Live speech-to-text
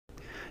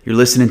You're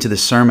listening to the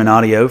sermon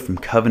audio from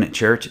Covenant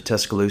Church at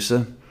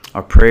Tuscaloosa.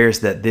 Our prayer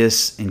is that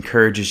this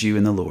encourages you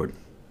in the Lord.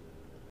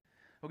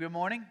 Well, good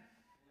morning.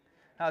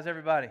 How's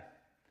everybody?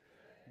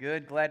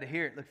 Good. Glad to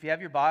hear it. Look, if you have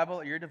your Bible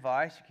or your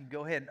device, you can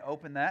go ahead and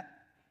open that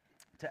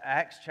to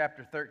Acts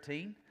chapter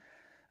 13.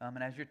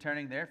 And as you're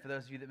turning there, for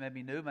those of you that may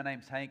be new, my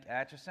name's Hank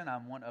Atchison.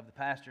 I'm one of the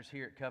pastors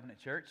here at Covenant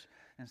Church.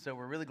 And so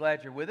we're really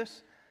glad you're with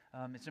us.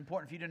 It's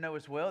important for you to know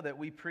as well that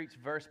we preach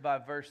verse by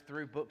verse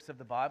through books of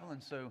the Bible.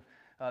 And so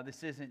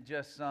this isn't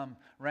just some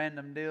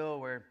random deal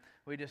where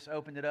we just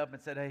opened it up and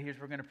said, hey, here's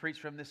what we're going to preach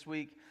from this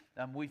week.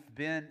 We've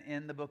been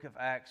in the book of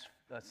Acts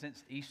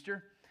since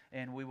Easter,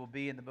 and we will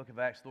be in the book of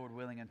Acts, Lord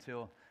willing,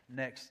 until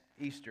next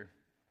Easter.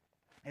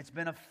 It's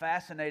been a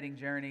fascinating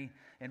journey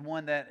and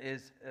one that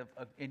is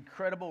of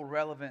incredible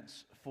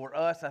relevance for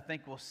us. I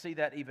think we'll see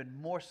that even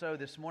more so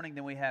this morning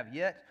than we have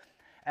yet,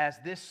 as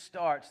this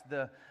starts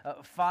the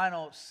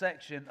final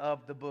section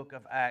of the book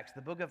of Acts.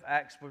 The book of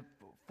Acts,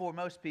 for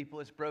most people,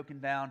 is broken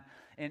down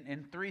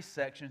in three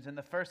sections. And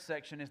the first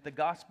section is the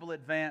gospel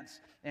advance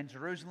in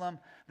Jerusalem.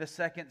 The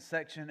second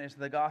section is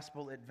the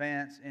gospel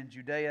advance in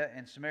Judea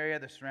and Samaria,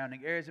 the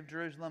surrounding areas of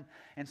Jerusalem.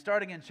 And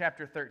starting in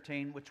chapter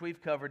 13, which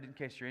we've covered, in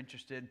case you're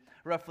interested,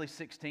 roughly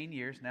 16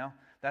 years now.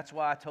 That's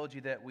why I told you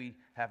that we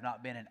have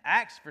not been in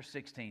Acts for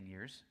 16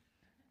 years.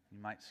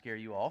 It might scare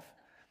you off.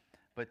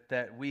 But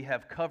that we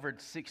have covered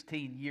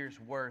 16 years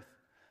worth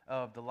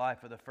of the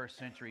life of the first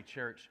century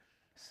church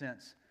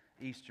since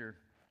Easter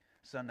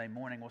Sunday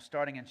morning. Well,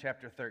 starting in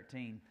chapter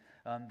 13,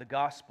 the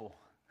gospel,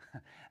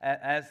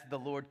 as the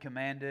Lord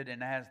commanded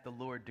and as the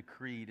Lord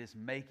decreed, is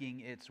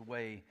making its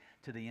way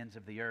to the ends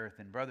of the earth.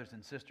 And brothers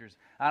and sisters,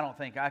 I don't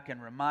think I can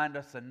remind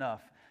us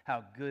enough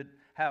how good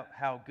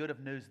of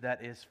news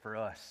that is for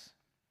us.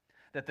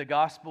 That the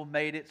gospel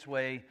made its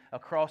way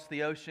across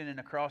the ocean and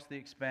across the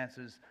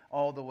expanses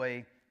all the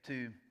way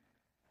to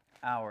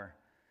our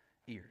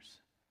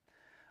ears.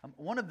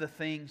 One of the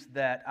things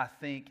that I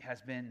think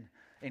has been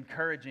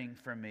encouraging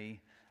for me,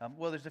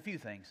 well, there's a few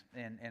things,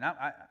 and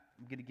I'm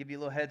going to give you a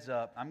little heads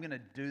up. I'm going to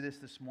do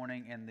this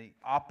morning in the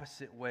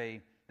opposite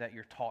way that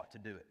you're taught to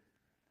do it,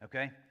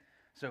 okay?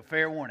 So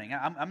fair warning,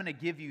 I'm going to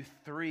give you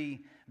three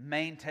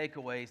main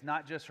takeaways,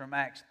 not just from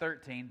Acts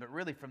 13, but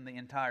really from the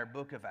entire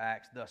book of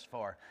Acts thus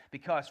far.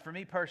 Because for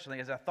me personally,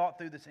 as I thought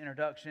through this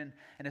introduction,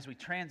 and as we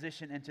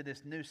transition into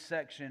this new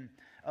section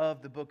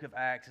of the book of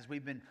Acts, as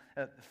we've been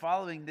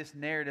following this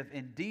narrative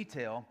in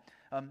detail,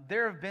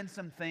 there have been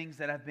some things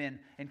that have been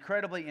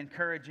incredibly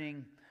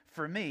encouraging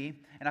for me,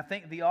 and I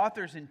think the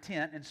author's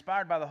intent,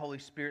 inspired by the Holy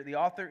Spirit, the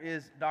author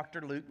is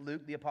Dr.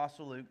 Luke, the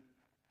Apostle Luke.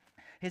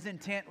 His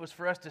intent was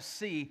for us to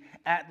see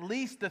at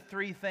least the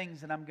three things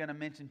that I'm going to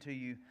mention to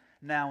you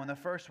now. And the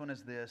first one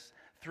is this: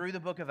 through the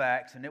book of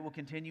Acts, and it will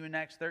continue in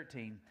Acts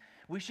 13,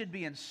 we should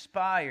be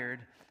inspired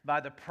by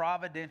the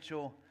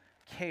providential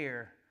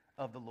care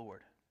of the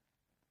Lord.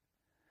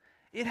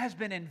 It has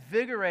been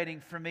invigorating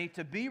for me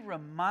to be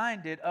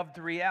reminded of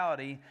the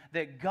reality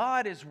that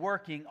God is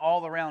working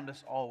all around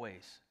us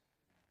always.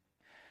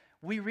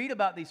 We read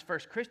about these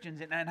first Christians,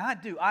 and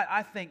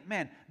I think,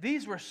 man,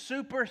 these were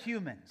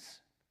superhumans.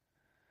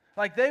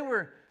 Like, they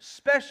were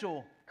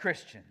special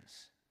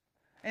Christians.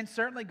 And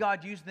certainly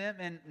God used them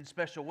in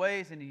special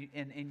ways and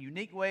in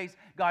unique ways.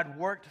 God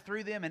worked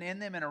through them and in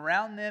them and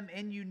around them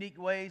in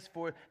unique ways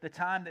for the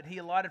time that He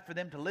allotted for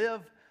them to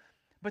live.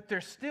 But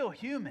they're still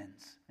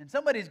humans. And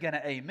somebody's going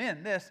to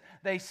amen this.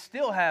 They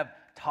still have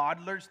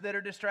toddlers that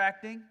are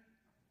distracting.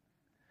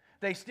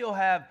 They still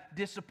have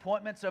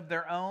disappointments of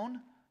their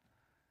own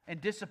and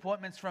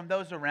disappointments from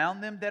those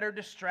around them that are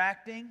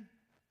distracting.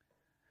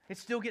 It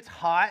still gets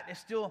hot. It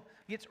still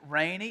gets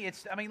rainy.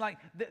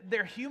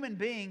 They're human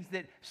beings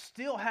that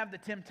still have the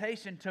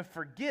temptation to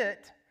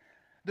forget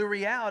the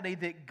reality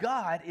that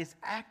God is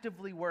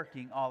actively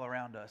working all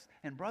around us.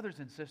 And brothers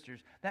and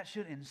sisters, that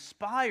should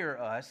inspire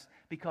us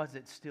because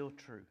it's still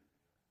true.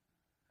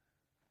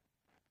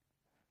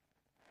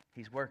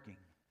 He's working.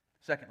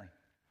 Secondly,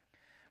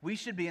 we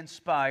should be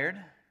inspired.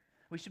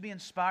 We should be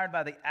inspired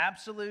by the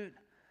absolute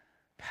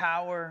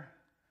power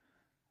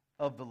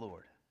of the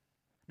Lord.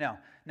 Now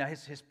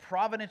his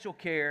providential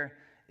care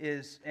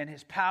and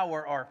His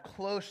power are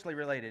closely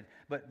related.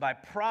 But by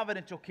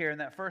providential care, in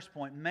that first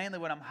point, mainly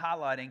what I'm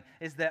highlighting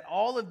is that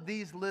all of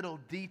these little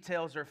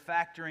details are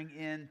factoring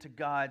into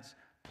God's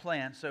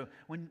plan. So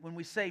when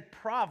we say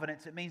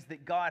providence, it means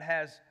that God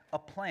has a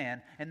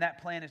plan, and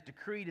that plan is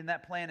decreed, and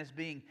that plan is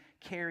being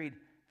carried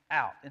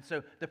out. And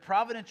so the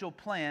providential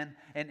plan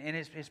and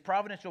his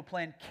providential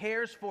plan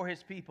cares for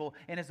His people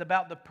and is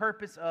about the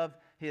purpose of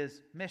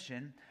His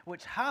mission,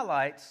 which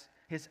highlights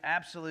His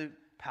absolute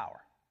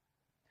power.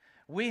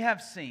 We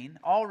have seen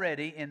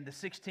already in the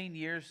 16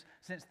 years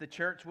since the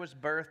church was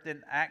birthed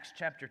in Acts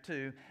chapter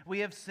 2, we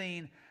have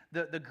seen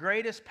the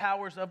greatest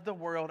powers of the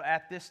world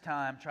at this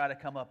time try to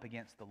come up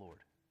against the Lord.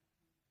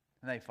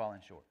 And they've fallen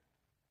short.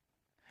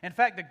 In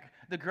fact,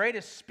 the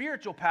greatest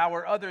spiritual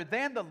power other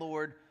than the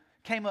Lord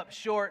came up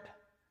short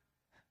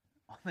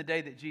on the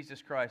day that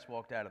Jesus Christ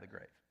walked out of the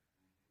grave.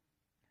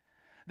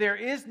 There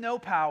is no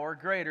power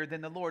greater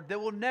than the Lord. There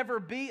will never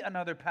be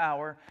another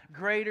power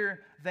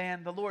greater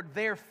than the Lord.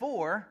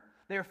 Therefore,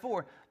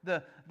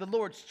 the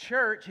Lord's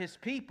church, His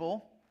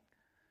people,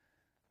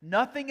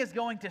 nothing is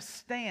going to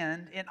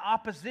stand in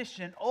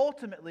opposition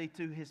ultimately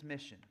to His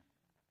mission.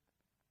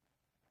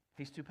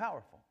 He's too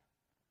powerful.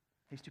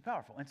 He's too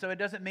powerful. And so it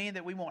doesn't mean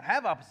that we won't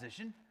have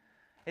opposition.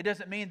 It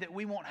doesn't mean that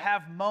we won't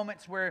have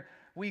moments where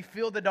we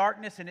feel the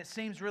darkness and it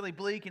seems really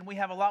bleak and we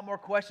have a lot more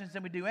questions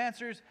than we do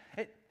answers.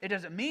 It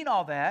doesn't mean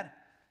all that.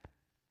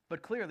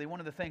 But clearly, one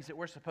of the things that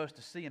we're supposed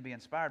to see and be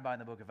inspired by in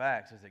the book of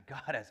Acts is that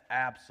God has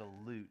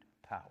absolute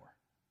power.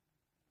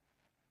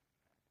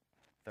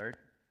 Third,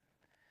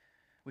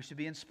 we should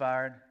be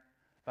inspired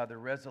by the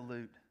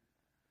resolute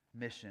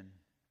mission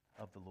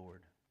of the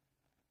Lord.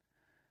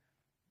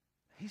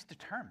 He's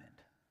determined.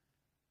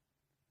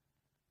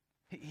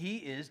 He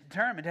is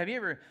determined. Have you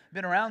ever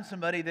been around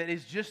somebody that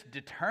is just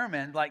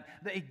determined, like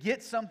they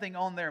get something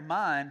on their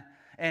mind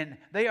and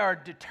they are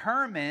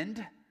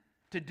determined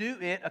to do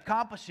it,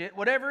 accomplish it,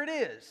 whatever it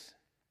is?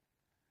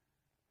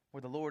 Where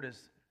the Lord is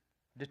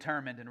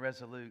determined and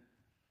resolute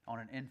on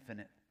an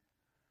infinite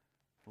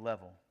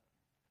level.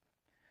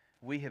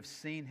 We have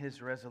seen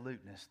His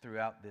resoluteness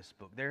throughout this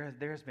book. There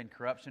has been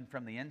corruption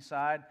from the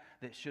inside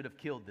that should have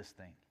killed this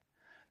thing.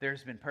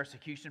 There's been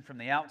persecution from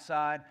the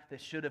outside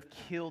that should have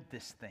killed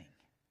this thing.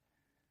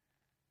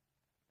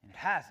 And it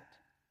hasn't.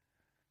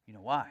 You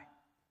know why?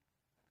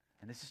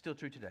 And this is still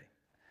true today.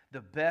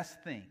 The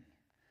best thing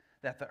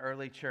that the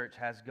early church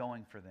has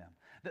going for them,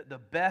 the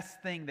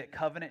best thing that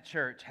Covenant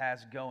Church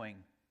has going,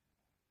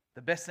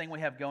 the best thing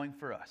we have going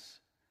for us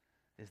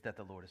is that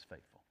the Lord is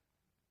faithful.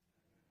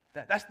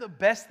 That's the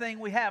best thing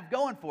we have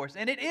going for us.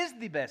 And it is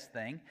the best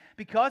thing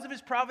because of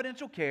His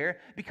providential care,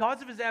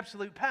 because of His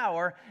absolute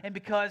power, and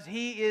because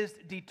He is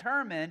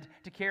determined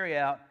to carry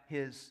out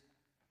His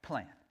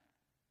plan.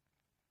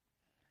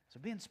 So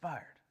be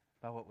inspired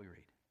by what we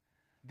read.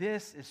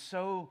 This is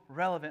so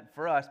relevant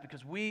for us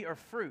because we are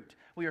fruit.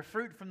 We are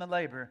fruit from the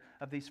labor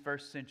of these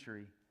first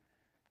century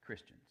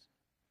Christians.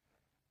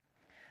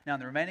 Now, in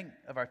the remaining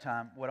of our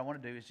time, what I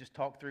want to do is just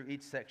talk through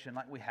each section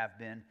like we have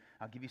been.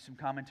 I'll give you some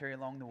commentary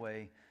along the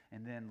way,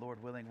 and then,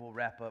 Lord willing, we'll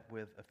wrap up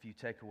with a few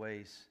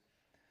takeaways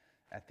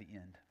at the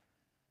end.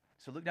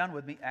 So look down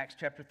with me, Acts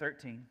chapter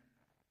 13,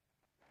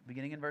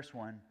 beginning in verse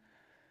 1, and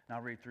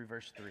I'll read through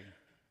verse 3.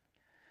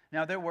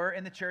 Now there were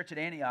in the church at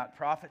Antioch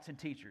prophets and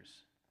teachers: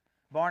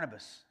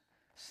 Barnabas,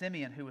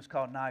 Simeon, who was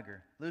called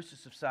Niger,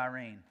 Lucius of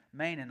Cyrene,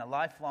 Manaen, a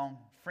lifelong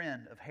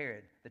friend of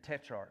Herod the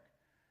Tetrarch,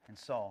 and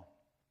Saul.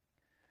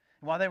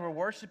 And while they were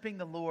worshiping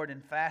the Lord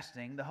and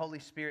fasting, the Holy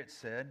Spirit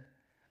said,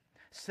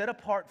 "Set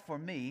apart for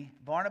me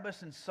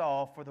Barnabas and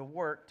Saul for the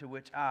work to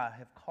which I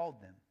have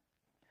called them."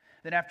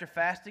 Then after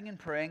fasting and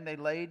praying, they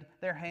laid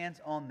their hands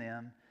on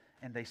them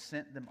and they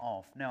sent them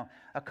off. Now,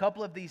 a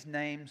couple of these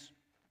names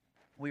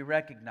we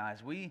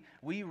recognize. We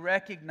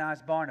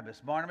recognize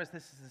Barnabas. Barnabas,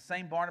 this is the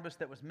same Barnabas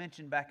that was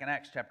mentioned back in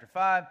Acts chapter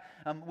 5.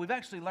 We've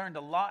actually learned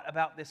a lot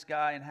about this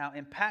guy and how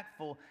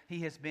impactful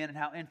he has been and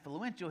how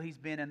influential he's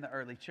been in the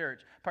early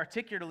church,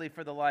 particularly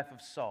for the life of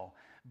Saul.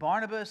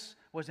 Barnabas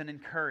was an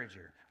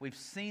encourager. We've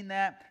seen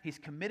that. He's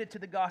committed to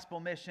the gospel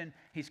mission.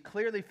 He's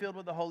clearly filled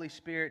with the Holy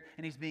Spirit,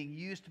 and he's being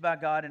used by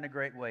God in a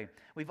great way.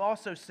 We've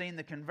also seen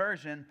the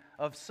conversion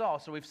of Saul.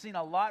 So we've seen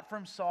a lot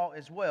from Saul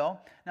as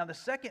well. Now, the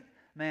second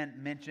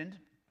man mentioned,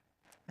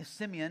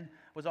 Simeon,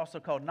 was also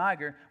called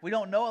Niger. We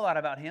don't know a lot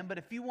about him, but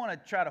if you want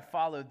to try to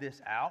follow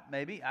this out,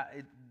 maybe,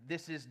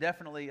 this is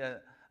definitely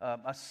a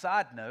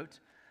side note.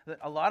 That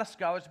a lot of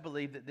scholars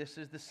believe that this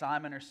is the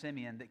Simon or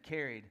Simeon that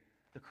carried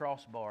the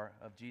crossbar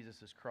of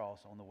Jesus'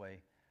 cross on the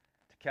way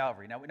to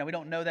Calvary. Now, we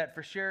don't know that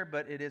for sure,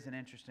 but it is an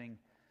interesting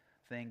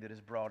thing that is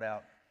brought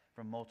out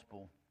from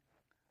multiple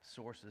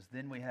sources.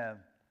 Then we have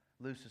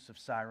Lucius of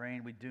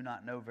Cyrene. We do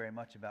not know very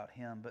much about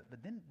him, but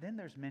then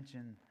there's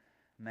mentioned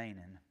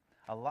Manaen,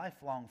 a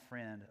lifelong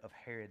friend of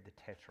Herod the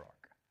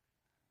Tetrarch.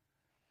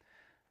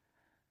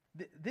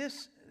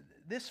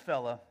 This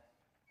fella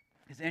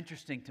is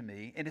interesting to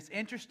me, and it's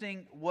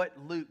interesting what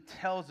Luke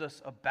tells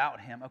us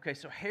about him. Okay,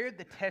 so Herod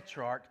the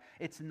Tetrarch,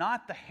 it's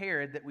not the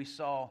Herod that we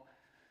saw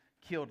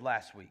killed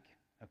last week.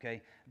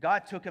 Okay,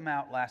 God took him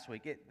out last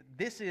week.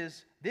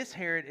 This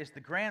Herod is the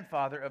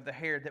grandfather of the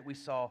Herod that we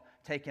saw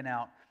taken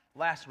out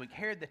last week.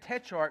 Herod the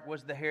Tetrarch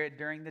was the Herod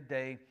during the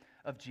day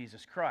of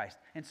Jesus Christ.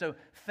 And so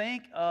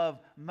think of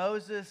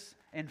Moses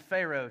and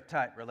Pharaoh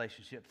type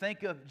relationship.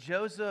 Think of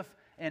Joseph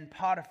and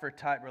Potiphar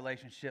type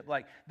relationship.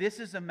 Like, this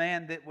is a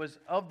man that was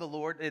of the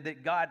Lord,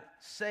 that God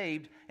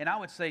saved, and I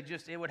would say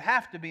it would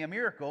have to be a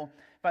miracle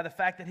by the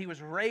fact that he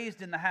was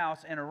raised in the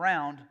house and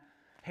around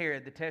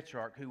Herod the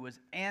Tetrarch, who was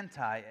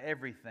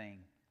anti-everything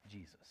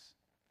Jesus.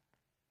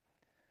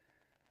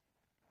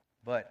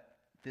 But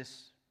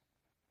this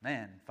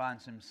man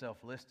finds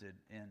himself listed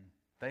in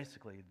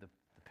basically the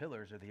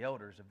pillars or the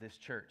elders of this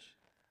church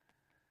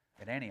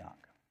at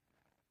Antioch.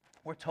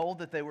 We're told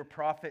that they were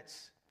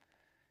prophets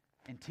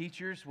and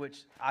teachers,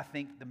 which I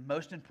think the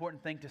most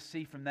important thing to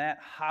see from that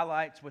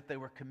highlights what they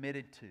were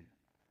committed to.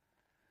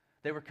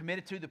 They were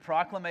committed to the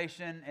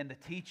proclamation and the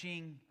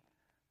teaching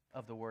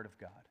of the Word of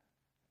God.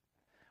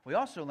 We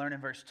also learn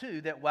in verse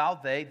 2 that while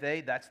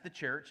that's the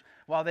church,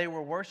 while they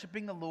were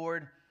worshiping the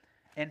Lord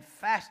and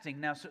fasting.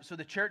 Now, so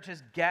the church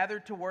has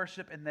gathered to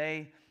worship and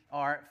they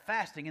are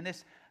fasting. And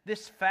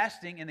this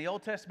fasting in the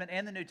Old Testament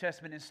and the New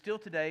Testament and still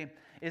today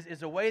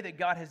is a way that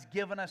God has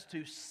given us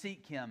to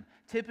seek Him.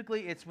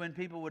 Typically, it's when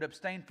people would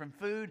abstain from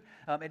food.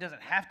 It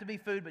doesn't have to be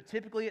food, but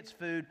typically it's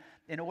food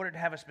in order to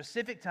have a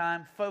specific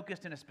time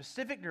focused in a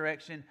specific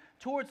direction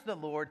towards the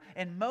Lord.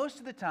 And most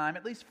of the time,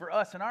 at least for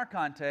us in our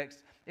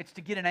context, it's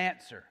to get an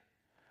answer,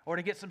 or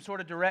to get some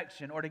sort of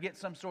direction, or to get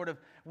some sort of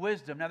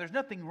wisdom. Now, there's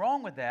nothing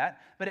wrong with that,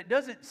 but it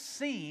doesn't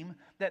seem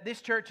that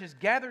this church has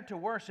gathered to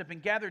worship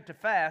and gathered to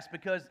fast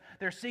because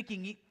they're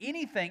seeking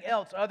anything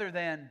else other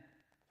than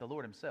the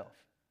Lord Himself.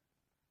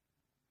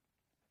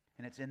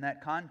 And it's in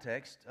that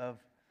context of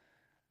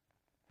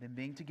them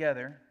being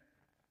together,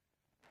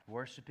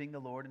 worshiping the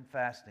Lord and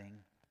fasting,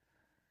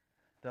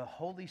 the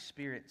Holy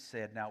Spirit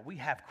said, now we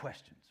have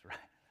questions, right?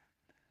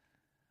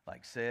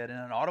 Like said in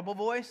an audible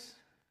voice.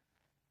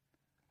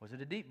 Was it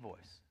a deep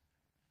voice?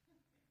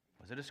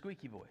 Was it a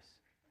squeaky voice?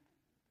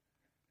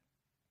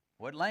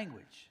 What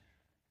language?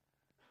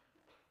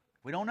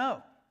 We don't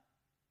know.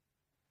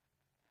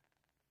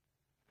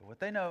 But what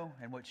they know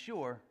and what's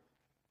sure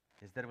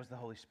is that it was the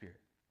Holy Spirit.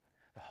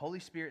 The Holy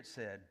Spirit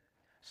said,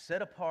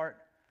 set apart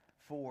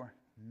for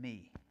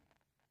me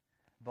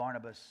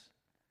Barnabas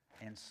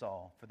and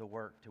Saul for the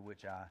work to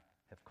which I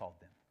have called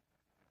them.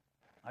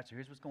 All right, so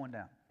here's what's going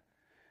down.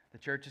 The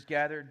church is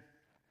gathered.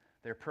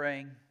 They're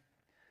praying.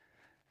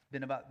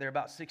 They're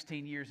about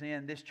 16 years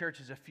in. This church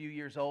is a few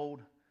years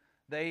old.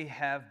 They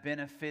have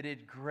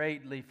benefited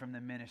greatly from the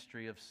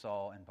ministry of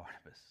Saul and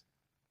Barnabas.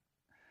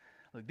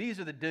 Look, these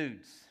are the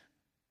dudes.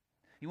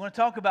 You want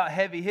to talk about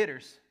heavy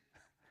hitters?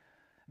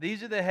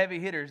 These are the heavy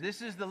hitters.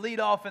 This is the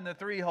leadoff and the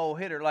three-hole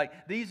hitter.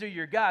 Like, these are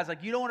your guys.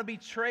 Like, you don't want to be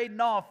trading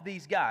off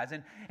these guys.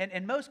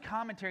 And most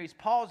commentaries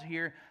pause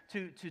here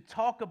to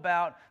talk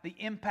about the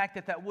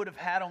impact that would have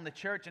had on the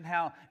church and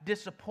how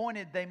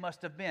disappointed they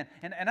must have been.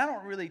 And I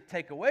don't really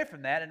take away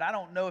from that, and I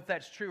don't know if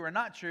that's true or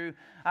not true.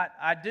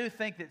 I do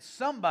think that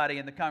somebody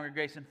in the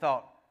congregation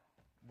thought,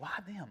 why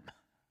them?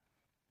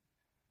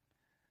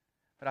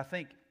 But I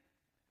think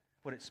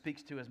what it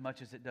speaks to as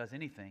much as it does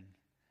anything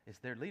is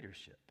their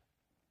leadership.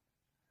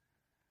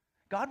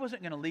 God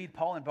wasn't going to lead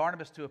Paul and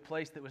Barnabas to a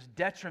place that was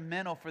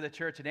detrimental for the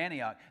church at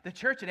Antioch. The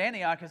church at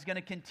Antioch is going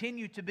to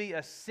continue to be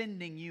a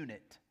sending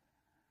unit.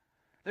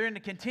 They're going to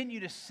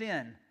continue to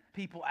send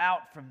people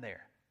out from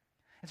there.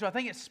 And so I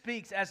think it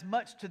speaks as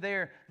much to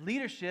their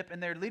leadership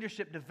and their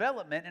leadership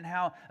development and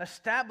how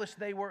established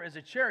they were as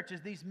a church,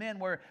 as these men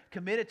were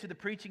committed to the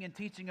preaching and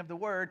teaching of the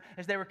Word,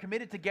 as they were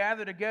committed to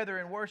gather together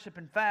and worship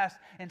and fast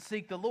and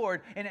seek the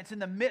Lord. And it's in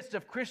the midst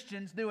of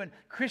Christians doing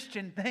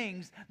Christian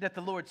things that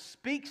the Lord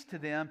speaks to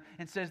them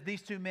and says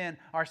these two men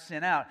are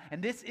sent out.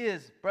 And this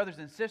is, brothers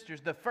and sisters,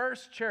 the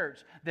first church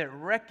that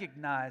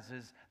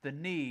recognizes the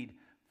need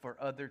for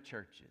other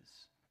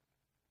churches.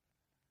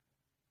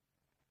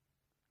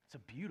 It's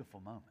a beautiful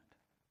moment.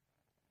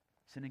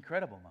 It's an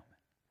incredible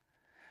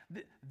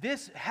moment.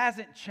 This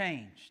hasn't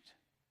changed.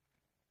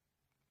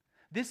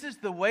 This is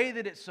the way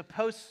that it's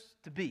supposed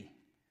to be.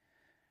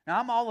 Now,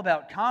 I'm all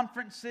about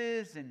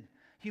conferences and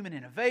human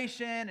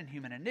innovation and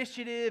human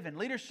initiative and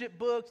leadership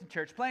books and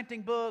church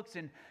planting books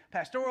and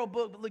pastoral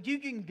books. But look, you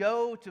can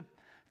go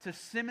to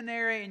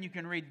seminary and you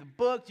can read the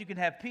books. You can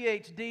have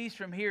PhDs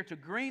from here to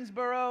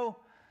Greensboro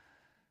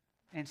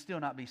and still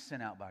not be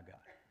sent out by God.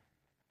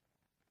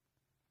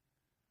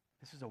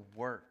 This is a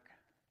work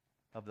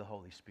of the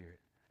Holy Spirit.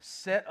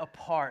 Set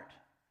apart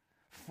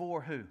for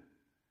who?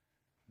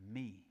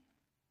 Me,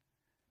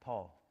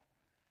 Paul,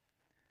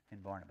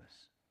 and Barnabas.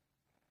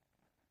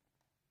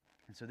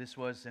 And so this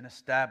was an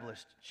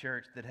established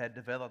church that had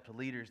developed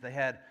leaders. They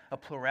had a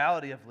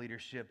plurality of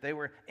leadership. They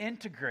were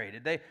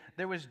integrated.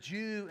 There was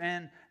Jew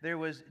and there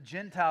was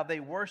Gentile.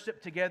 They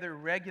worshiped together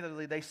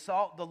regularly. They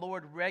sought the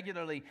Lord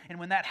regularly. And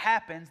when that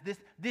happens,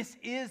 this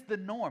is the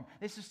norm.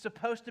 This is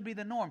supposed to be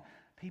the norm.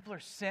 People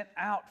are sent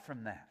out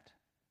from that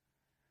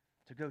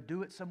to go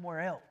do it somewhere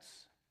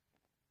else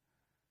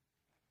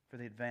for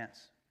the advance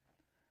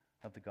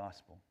of the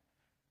gospel.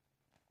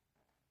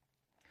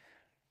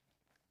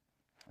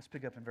 Let's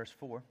pick up in verse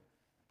 4.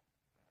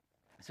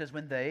 It says,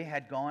 when they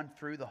had gone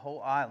through the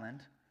whole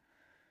island,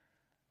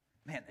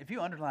 man, if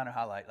you underline or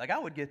highlight, like I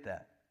would get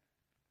that.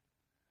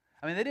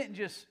 I mean, they didn't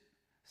just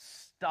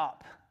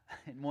stop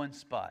in one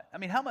spot. I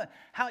mean,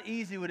 how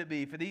easy would it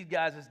be for these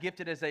guys, as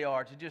gifted as they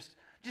are, to just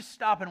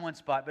stop in one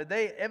spot? But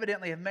they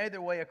evidently have made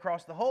their way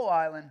across the whole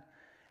island.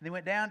 And they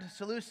went down to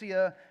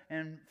Seleucia,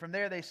 and from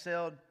there they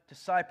sailed to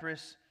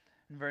Cyprus.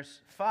 And verse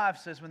 5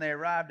 says, when they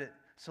arrived at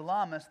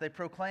Salamis, they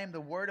proclaimed the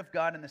word of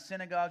God in the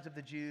synagogues of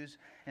the Jews,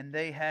 and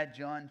they had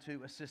John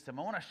to assist them.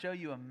 I want to show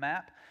you a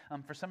map.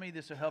 For some of you,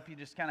 this will help you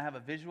just kind of have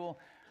a visual.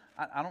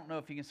 I don't know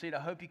if you can see it.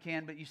 I hope you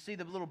can. But you see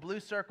the little blue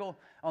circle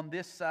on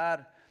this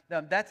side.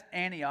 That's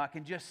Antioch.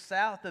 And just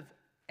south of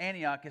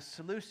Antioch is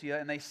Seleucia.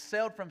 And they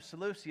sailed from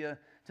Seleucia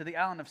to the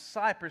island of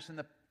Cyprus, and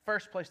the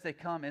first place they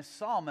come is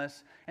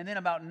Salmis, and then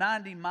about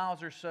 90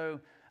 miles or so,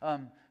 I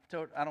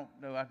don't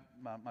know,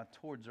 my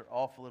towards are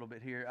off a little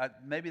bit here.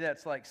 Maybe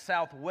that's like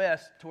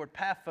southwest toward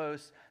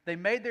Paphos. They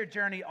made their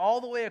journey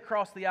all the way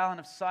across the island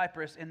of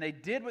Cyprus, and they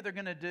did what they're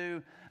going to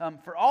do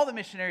for all the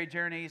missionary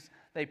journeys.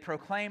 They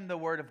proclaimed the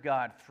word of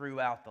God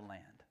throughout the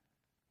land.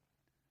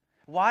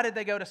 Why did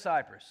they go to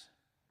Cyprus?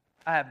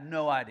 I have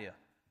no idea.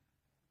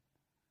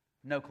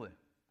 No clue.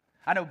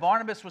 I know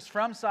Barnabas was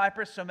from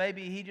Cyprus, so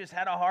maybe he just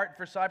had a heart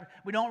for Cyprus.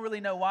 We don't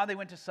really know why they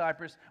went to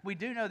Cyprus. We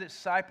do know that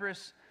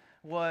Cyprus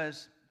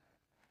was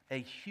a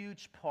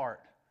huge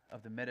part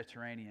of the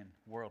Mediterranean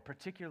world,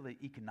 particularly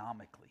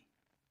economically.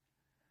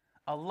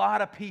 A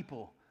lot of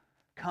people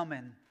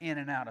coming in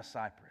and out of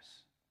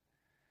Cyprus.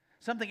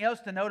 Something else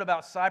to note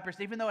about Cyprus,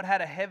 even though it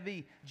had a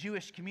heavy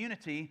Jewish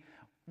community,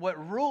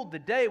 what ruled the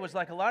day was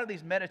like a lot of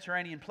these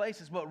Mediterranean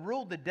places, what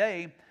ruled the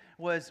day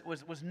was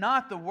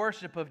not the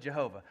worship of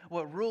Jehovah.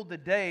 What ruled the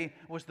day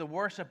was the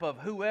worship of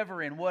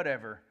whoever and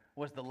whatever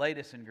was the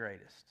latest and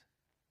greatest.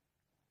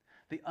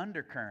 The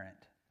undercurrent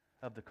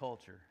of the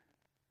culture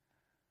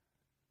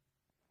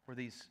were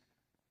these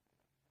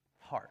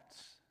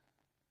hearts,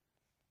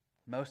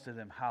 most of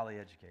them highly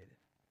educated,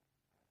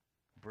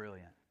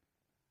 brilliant,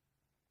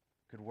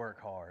 could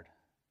work hard,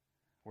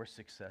 were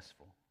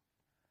successful.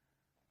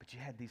 But you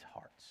had these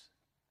hearts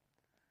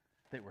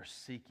that were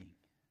seeking,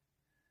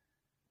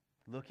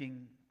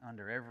 looking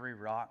under every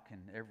rock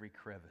and every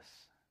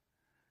crevice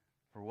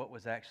for what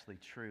was actually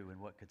true and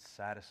what could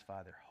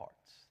satisfy their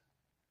hearts.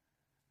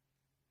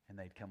 And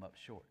they'd come up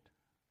short.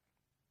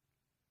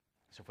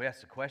 So if we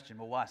ask the question,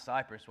 well, why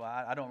Cyprus? Well,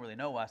 I don't really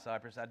know why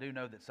Cyprus. I do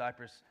know that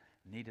Cyprus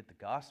needed the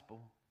gospel.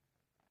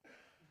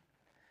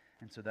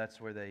 And so that's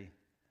where they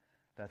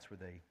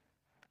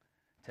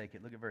take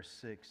it. Look at verse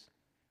 6.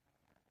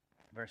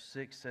 Verse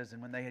 6 says,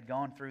 and when they had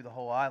gone through the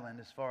whole island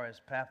as far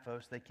as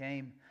Paphos, they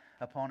came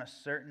upon a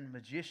certain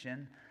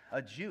magician,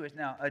 a Jewish.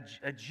 Now,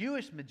 a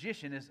Jewish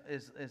magician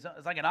is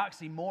like an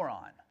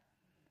oxymoron.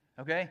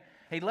 Okay?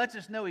 He lets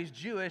us know he's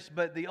Jewish,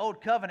 but the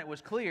old covenant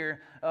was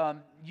clear.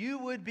 You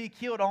would be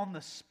killed on the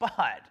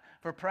spot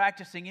for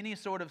practicing any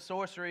sort of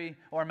sorcery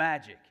or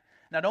magic.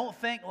 Now, don't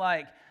think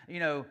like,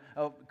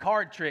 a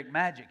card trick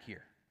magic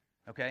here.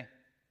 Okay?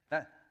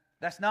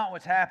 That's not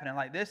what's happening.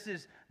 Like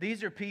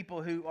these are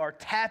people who are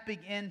tapping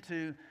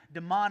into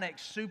demonic,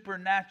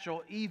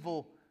 supernatural,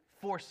 evil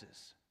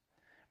forces.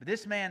 But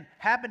this man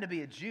happened to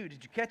be a Jew.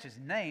 Did you catch his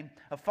name?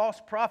 A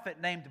false prophet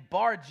named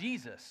Bar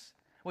Jesus,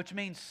 which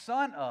means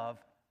son of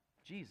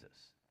Jesus.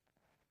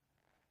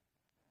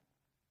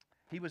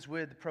 He was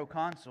with the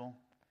proconsul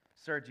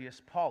Sergius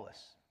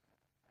Paulus,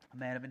 a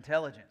man of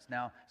intelligence.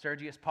 Now,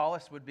 Sergius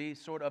Paulus would be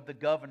sort of the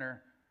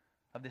governor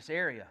of this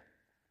area.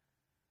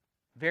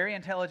 Very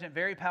intelligent,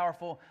 very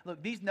powerful.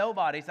 Look, these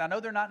nobodies, I know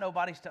they're not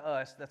nobodies to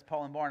us, that's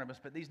Paul and Barnabas,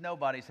 but these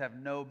nobodies have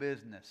no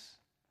business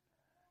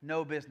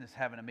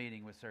having a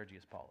meeting with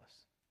Sergius Paulus.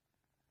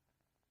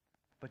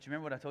 But you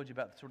remember what I told you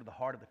about sort of the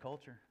heart of the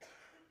culture?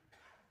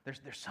 There's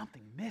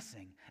something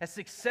missing. As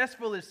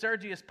successful as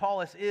Sergius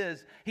Paulus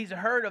is, he's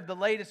heard of the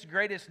latest,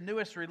 greatest,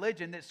 newest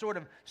religion that's sort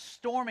of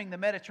storming the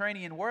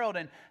Mediterranean world.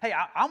 And hey,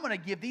 I'm going to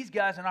give these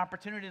guys an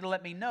opportunity to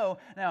let me know.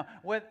 Now,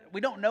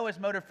 we don't know his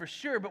motive for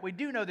sure, but we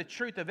do know the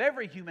truth of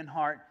every human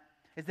heart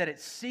is that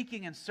it's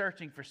seeking and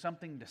searching for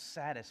something to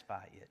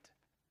satisfy it.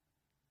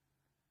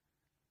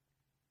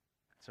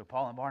 So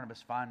Paul and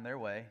Barnabas find their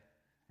way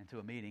into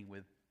a meeting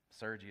with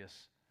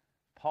Sergius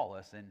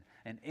Paulus.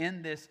 And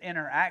in this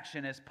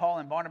interaction, as Paul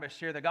and Barnabas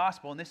share the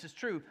gospel, and this is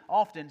true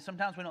often,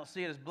 sometimes we don't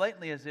see it as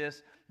blatantly as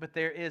this, but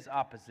there is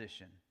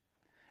opposition.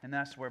 And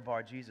that's where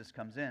Bar Jesus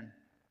comes in.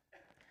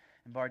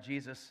 And Bar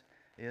Jesus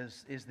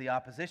is the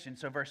opposition.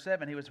 So verse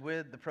 7, he was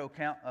with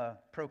the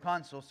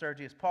proconsul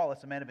Sergius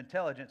Paulus, a man of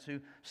intelligence, who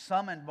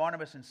summoned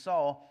Barnabas and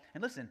Saul.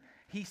 And listen,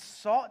 he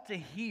sought to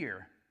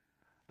hear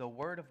the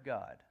word of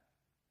God.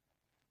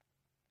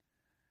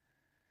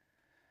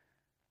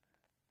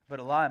 But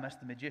Elymas,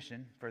 the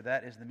magician, for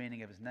that is the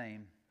meaning of his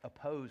name,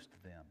 opposed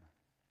them,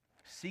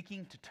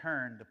 seeking to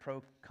turn the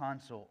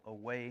proconsul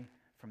away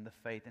from the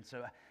faith. And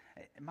so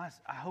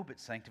I hope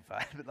it's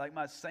sanctified, but like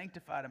my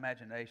sanctified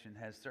imagination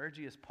has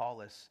Sergius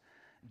Paulus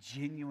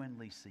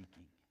genuinely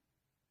seeking.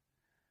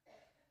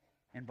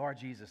 And Bar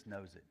Jesus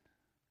knows it.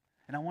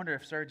 And I wonder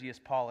if Sergius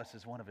Paulus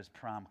is one of his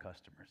prime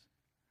customers.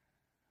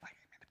 Like,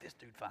 if this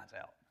dude finds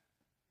out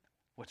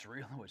what's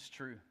real and what's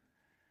true,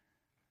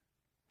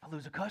 I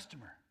lose a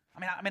customer.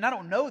 I mean, I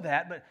don't know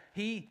that, but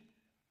he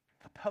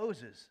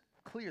opposes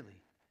clearly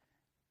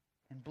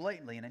and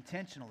blatantly and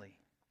intentionally.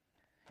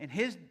 And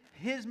his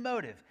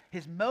motive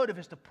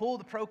is to pull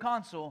the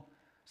proconsul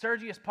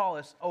Sergius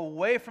Paulus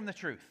away from the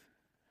truth.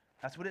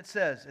 That's what it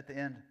says at the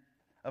end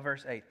of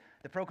verse 8.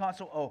 The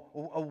proconsul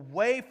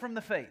away from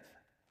the faith.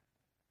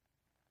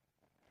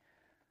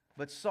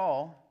 But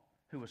Saul,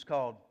 who was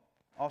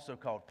also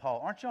called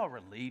Paul, aren't y'all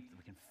relieved that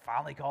we can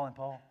finally call him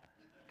Paul?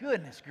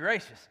 Goodness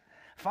gracious.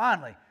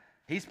 Finally.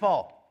 He's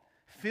Paul,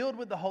 filled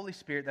with the Holy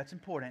Spirit, that's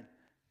important,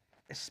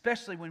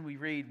 especially when we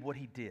read what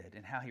he did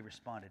and how he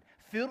responded.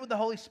 Filled with the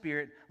Holy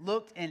Spirit,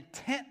 looked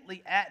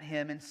intently at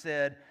him and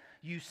said,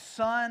 "You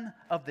son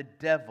of the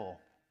devil,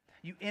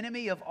 you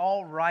enemy of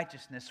all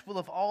righteousness, full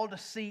of all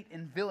deceit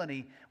and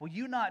villainy, will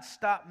you not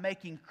stop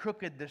making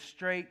crooked the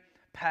straight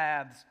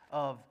paths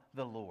of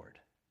the Lord?"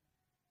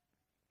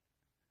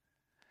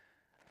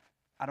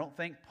 I don't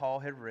think Paul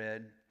had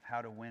read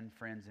How to Win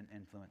Friends and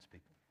Influence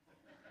People.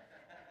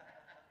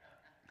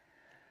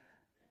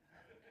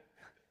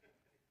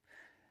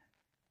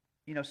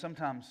 You know,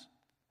 sometimes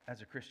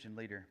as a Christian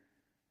leader,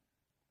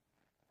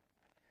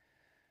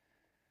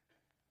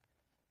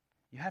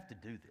 you have to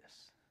do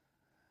this.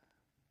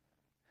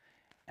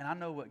 And I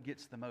know what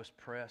gets the most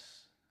press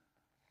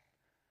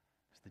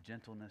is the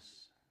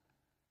gentleness,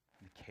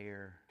 the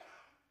care,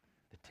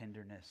 the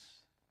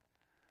tenderness,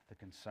 the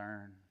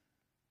concern,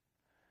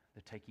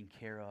 the taking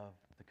care of,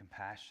 the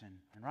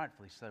compassion, and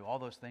rightfully so. All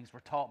those things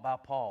were taught by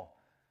Paul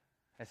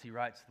as he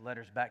writes the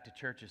letters back to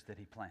churches that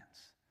he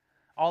plants.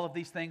 All of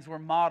these things were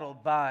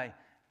modeled by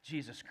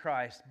Jesus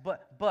Christ.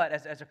 But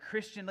as a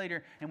Christian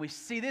leader, and we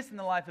see this in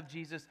the life of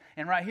Jesus,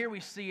 and right here we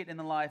see it in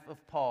the life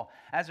of Paul.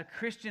 As a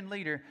Christian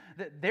leader,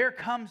 there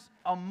comes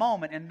a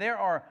moment, and there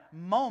are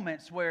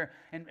moments where,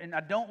 and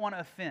I don't want to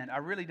offend, I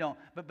really don't,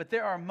 but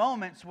there are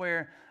moments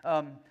where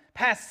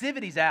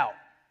passivity's out.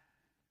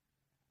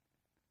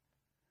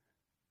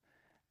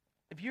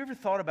 Have you ever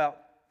thought about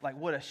like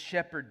what a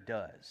shepherd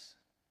does?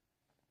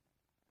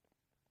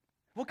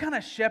 What kind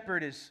of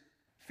shepherd is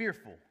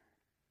fearful?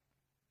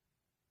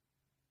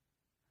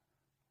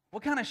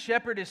 What kind of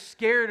shepherd is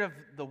scared of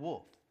the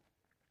wolf?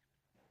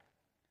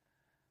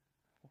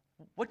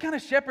 What kind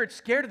of shepherd's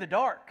scared of the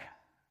dark?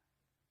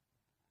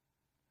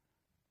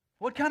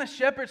 What kind of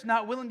shepherd's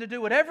not willing to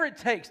do whatever it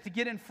takes to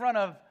get in front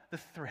of the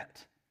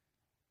threat?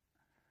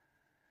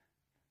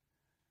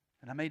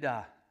 And I may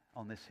die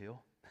on this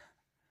hill,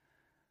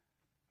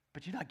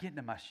 but you're not getting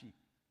to my sheep.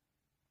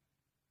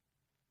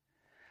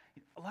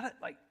 A lot of,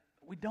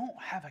 we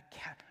don't have a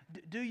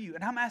do you?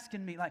 And I'm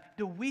asking me,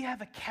 do we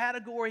have a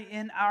category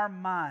in our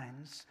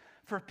minds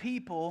for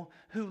people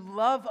who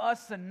love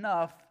us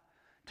enough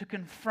to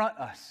confront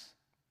us?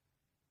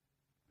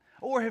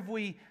 Or have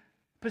we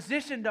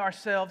positioned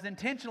ourselves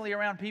intentionally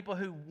around people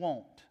who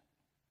won't?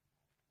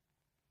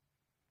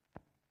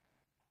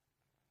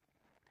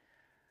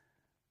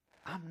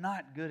 I'm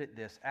not good at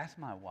this. Ask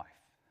my wife.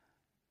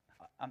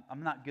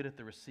 I'm not good at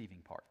the receiving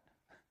part.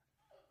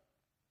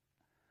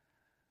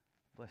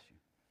 Bless you.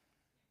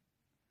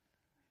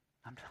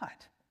 I'm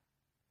not.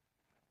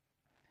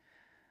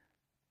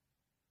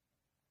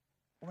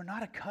 We're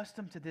not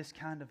accustomed to this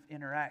kind of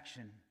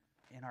interaction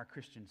in our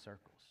Christian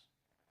circles.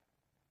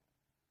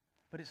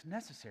 But it's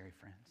necessary,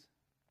 friends.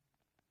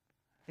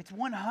 It's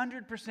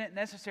 100%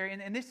 necessary.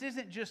 And this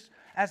isn't just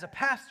as a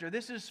pastor.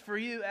 This is for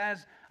you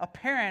as a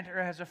parent or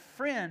as a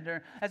friend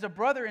or as a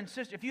brother and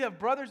sister. If you have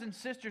brothers and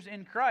sisters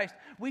in Christ,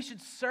 we should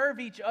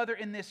serve each other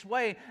in this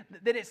way.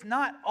 That it's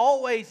not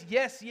always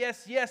yes,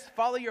 yes, yes,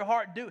 follow your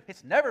heart.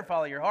 It's never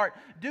follow your heart.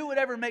 Do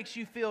whatever makes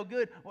you feel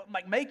good.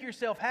 Like make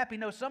yourself happy.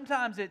 No,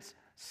 sometimes it's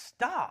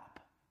stop.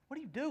 What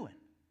are you doing?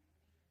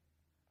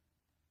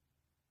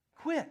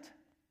 Quit.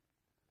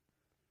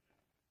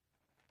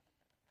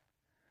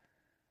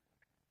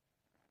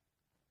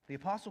 The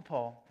Apostle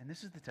Paul, and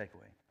this is the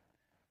takeaway,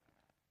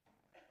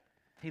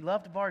 he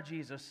loved Bar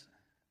Jesus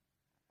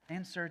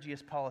and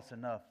Sergius Paulus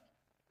enough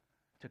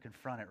to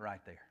confront it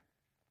right there.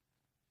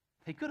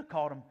 He could have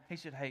called him. He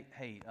said,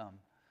 hey,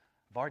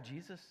 Bar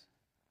Jesus,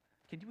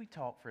 can we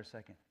talk for a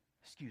second?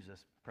 Excuse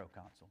us,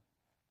 proconsul.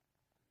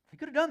 He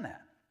could have done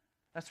that.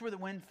 That's where the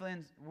when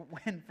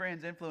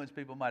friends influence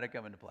people might have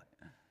come into play.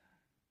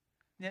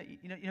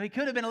 You know, he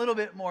could have been a little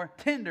bit more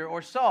tender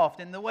or soft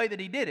in the way that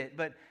he did it,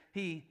 but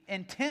he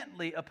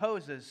intently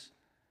opposes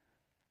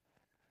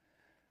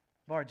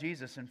Bar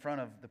Jesus in front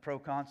of the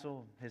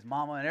proconsul, his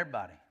mama, and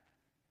everybody.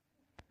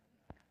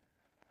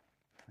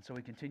 And so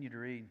we continue to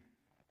read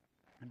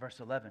in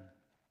verse 11.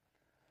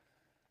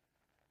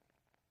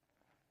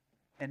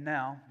 And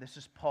now, this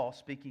is Paul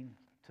speaking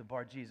to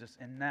Bar Jesus,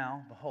 and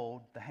now,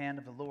 behold, the hand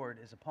of the Lord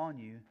is upon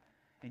you,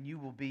 and you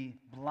will be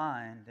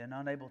blind and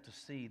unable to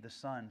see the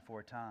sun for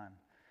a time.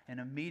 And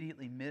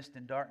immediately mist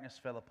and darkness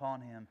fell upon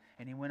him,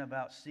 and he went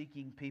about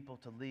seeking people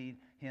to lead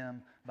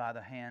him by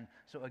the hand.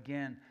 So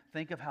again,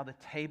 think of how the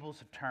tables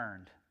have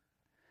turned.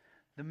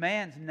 The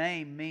man's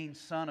name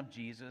means son of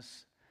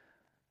Jesus.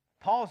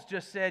 Paul's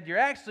just said, you're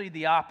actually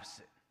the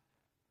opposite.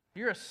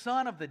 You're a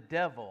son of the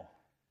devil.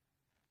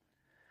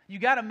 You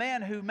got a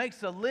man who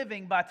makes a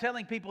living by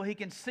telling people he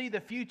can see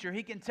the future.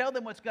 He can tell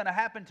them what's going to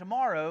happen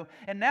tomorrow,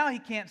 and now he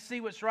can't see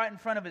what's right in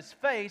front of his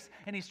face,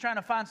 and he's trying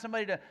to find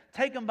somebody to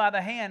take him by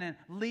the hand and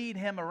lead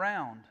him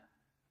around.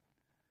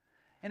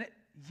 And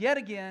yet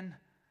again,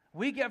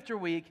 week after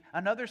week,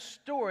 another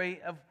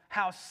story of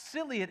how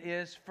silly it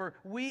is for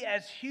we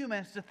as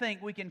humans to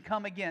think we can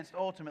come against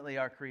ultimately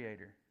our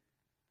Creator.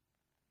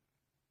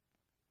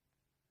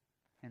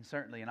 And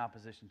certainly in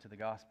opposition to the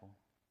gospel.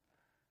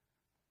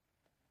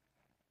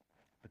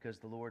 Because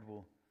the Lord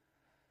will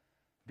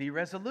be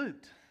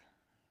resolute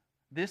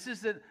This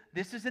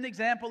is an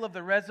example of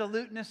the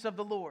resoluteness of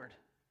the Lord.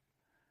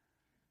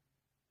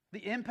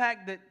 The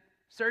impact that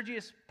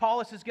Sergius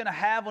Paulus is going to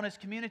have on his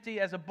community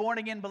as a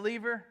born-again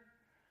believer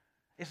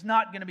is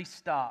not going to be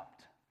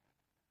stopped.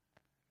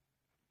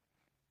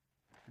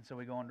 And so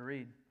we go on to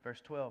read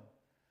verse 12.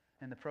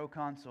 And the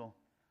proconsul,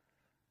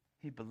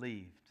 he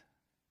believed.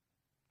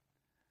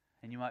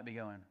 And you might be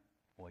going,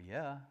 well,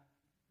 yeah.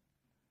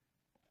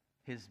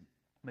 His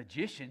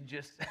magician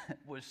just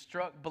was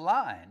struck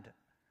blind.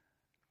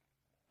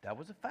 That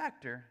was a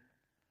factor.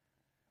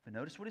 But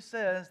notice what it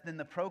says. Then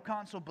the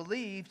proconsul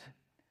believed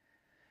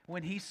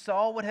when he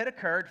saw what had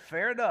occurred.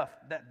 Fair enough.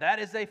 That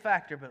is a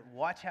factor. But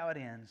watch how it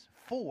ends.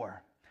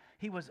 For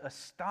he was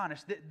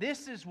astonished.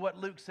 This is what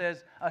Luke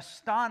says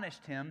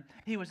astonished him.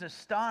 He was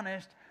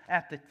astonished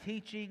at the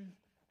teaching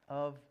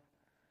of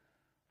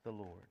the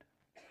Lord.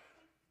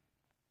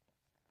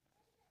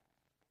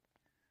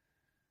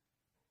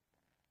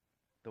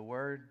 The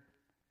word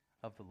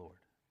of the Lord.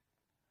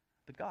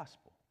 The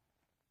gospel.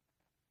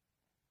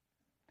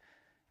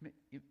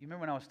 You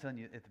remember when I was telling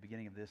you at the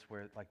beginning of this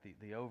where like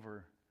the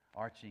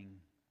overarching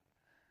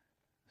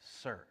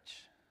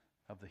search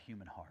of the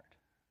human heart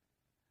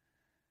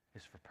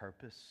is for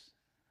purpose,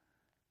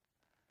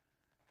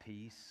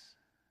 peace,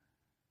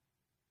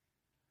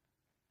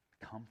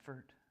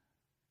 comfort,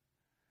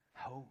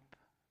 hope.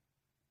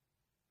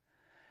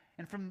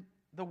 And from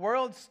the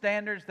world's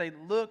standards, they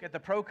look at the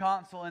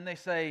proconsul and they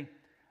say,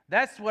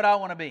 that's what I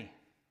want to be.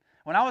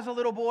 When I was a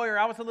little boy or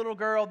I was a little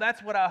girl,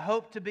 that's what I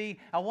hoped to be.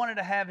 I wanted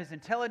to have his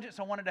intelligence.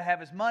 I wanted to have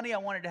his money. I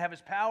wanted to have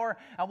his power.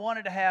 I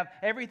wanted to have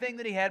everything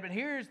that he had. But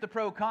here's the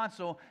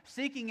proconsul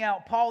seeking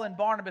out Paul and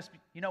Barnabas.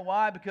 You know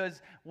why?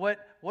 Because what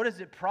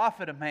does it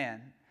profit a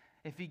man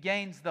if he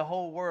gains the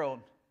whole world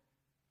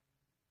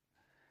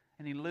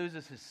and he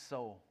loses his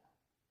soul?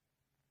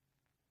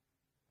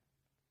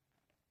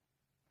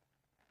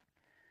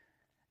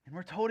 And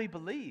we're told he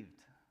believed.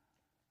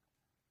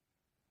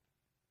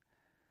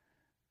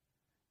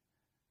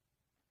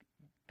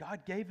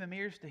 God gave him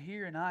ears to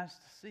hear and eyes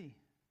to see.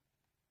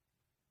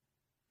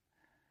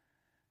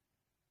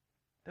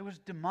 There was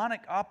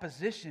demonic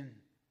opposition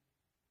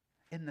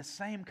in the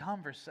same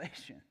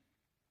conversation.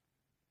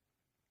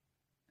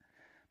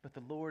 But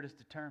the Lord is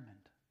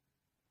determined.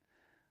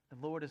 The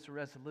Lord is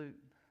resolute.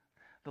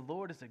 The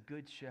Lord is a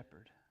good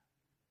shepherd.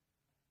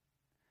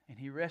 And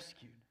he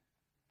rescued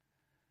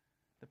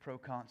the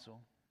proconsul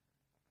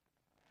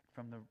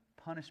from the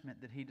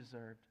punishment that he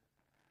deserved.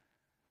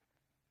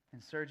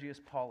 And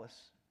Sergius Paulus,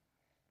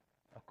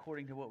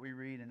 according to what we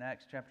read in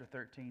Acts chapter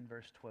 13,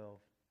 verse 12,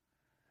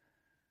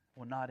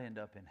 will not end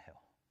up in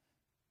hell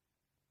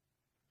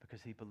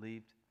because he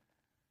believed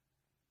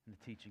in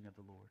the teaching of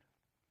the Lord.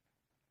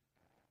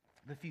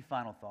 A few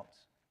final thoughts.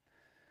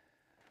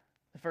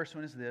 The first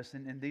one is this,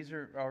 and these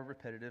are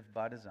repetitive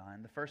by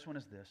design. The first one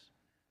is this.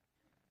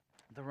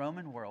 The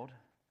Roman world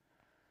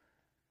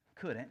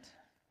couldn't,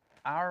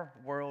 our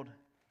world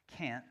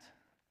can't,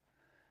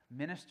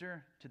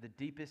 minister to the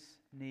deepest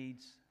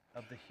needs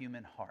of the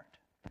human heart.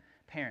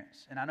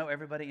 Parents, and I know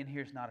everybody in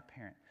here is not a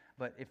parent,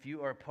 but if you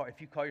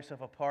call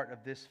yourself a part of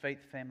this faith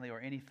family or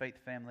any faith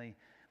family,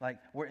 like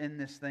we're in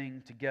this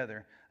thing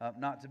together.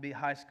 Not to be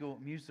High School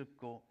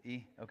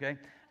Musical-y, okay?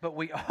 But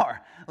we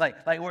are.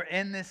 Like we're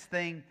in this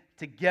thing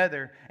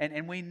together,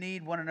 and we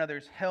need one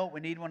another's help. We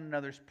need one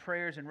another's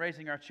prayers in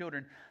raising our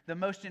children. The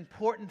most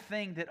important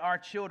thing that our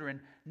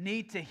children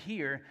need to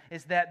hear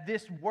is that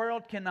this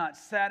world cannot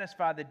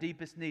satisfy the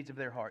deepest needs of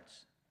their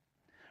hearts.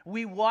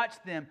 We watch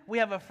them. We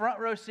have a front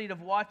row seat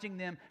of watching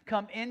them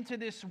come into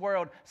this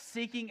world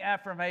seeking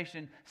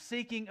affirmation,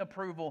 seeking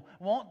approval,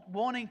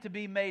 wanting to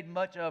be made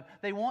much of.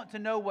 They want to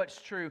know what's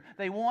true.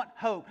 They want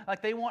hope.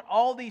 Like they want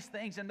all these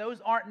things, and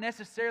those aren't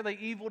necessarily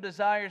evil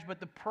desires, but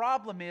the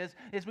problem is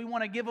we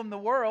want to give them the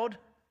world,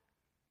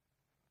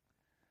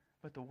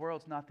 but the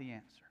world's not the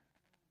answer.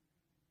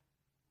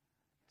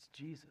 It's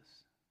Jesus.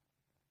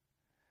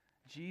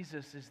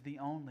 Jesus is the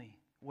only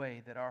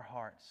way that our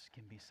hearts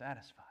can be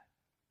satisfied.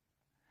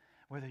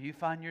 Whether you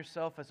find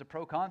yourself as a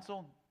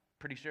proconsul,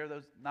 pretty sure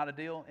that's not a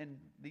deal in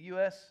the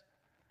U.S.,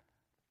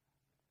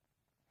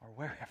 or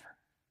wherever.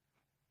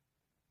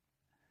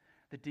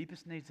 The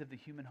deepest needs of the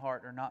human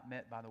heart are not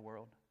met by the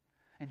world.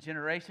 And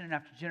generation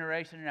after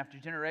generation and after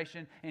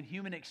generation, and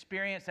human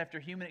experience after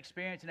human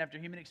experience and after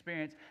human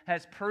experience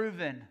has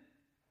proven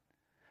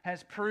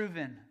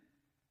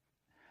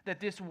that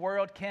this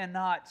world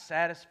cannot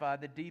satisfy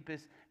the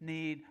deepest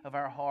need of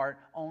our heart.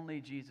 Only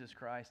Jesus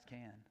Christ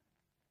can.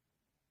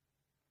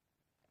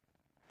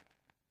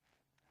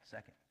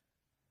 Second,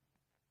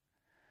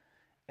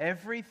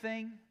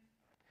 everything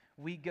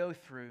we go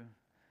through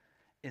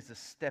is a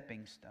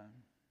stepping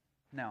stone.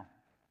 Now,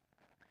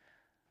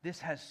 this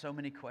has so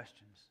many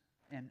questions.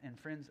 And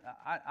friends,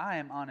 I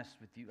am honest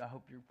with you. I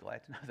hope you're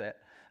glad to know that.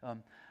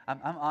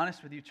 I'm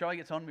honest with you. Charlie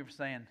gets on me for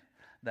saying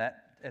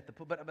that at the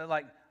but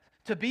like,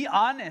 to be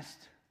honest,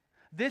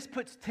 this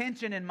puts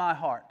tension in my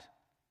heart.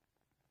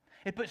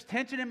 It puts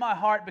tension in my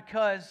heart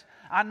because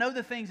I know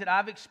the things that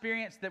I've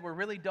experienced that were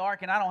really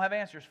dark and I don't have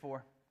answers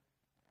for.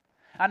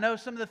 I know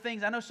some of the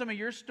things, I know some of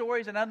your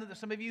stories, and I know that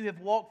some of you have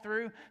walked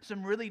through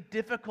some really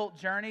difficult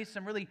journeys,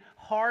 some really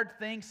hard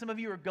things. Some of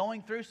you are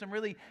going through some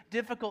really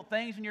difficult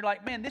things, and you're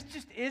like, man, this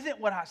just isn't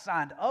what I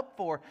signed up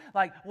for.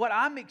 Like, what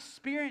I'm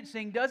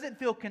experiencing doesn't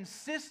feel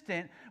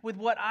consistent with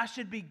what I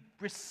should be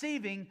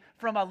receiving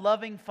from a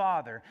loving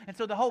Father. And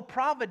so the whole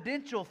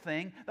providential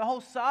thing, the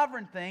whole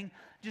sovereign thing,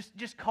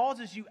 just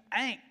causes you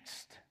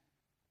angst.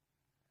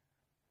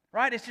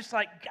 Right? It's just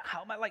like,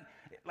 how am I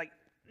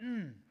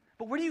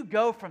But where do you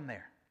go from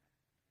there?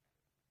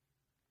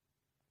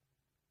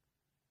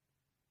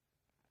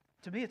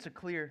 To me, it's a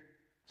clear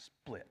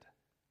split.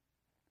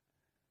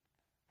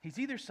 He's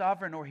either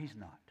sovereign or He's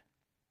not.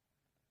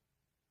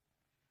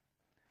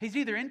 He's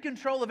either in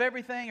control of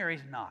everything or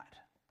He's not.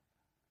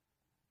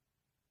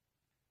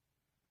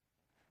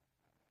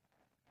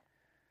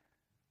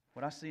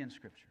 What I see in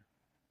Scripture,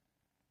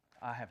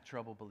 I have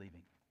trouble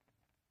believing.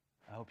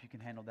 I hope you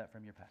can handle that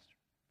from your pastor.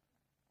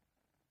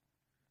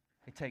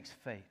 It takes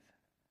faith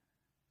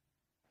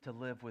to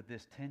live with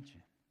this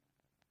tension.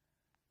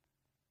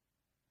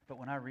 But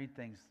when I read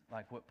things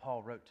like what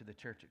Paul wrote to the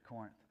church at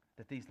Corinth,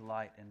 that these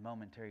light and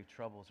momentary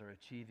troubles are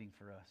achieving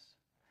for us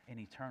an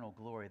eternal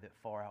glory that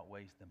far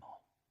outweighs them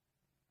all.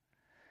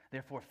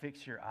 Therefore,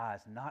 fix your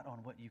eyes not on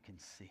what you can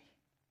see,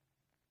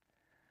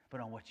 but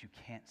on what you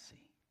can't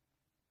see.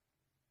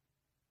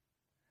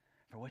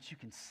 For what you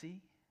can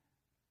see,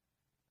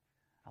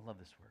 I love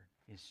this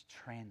word, is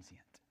transient.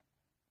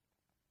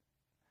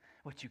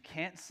 What you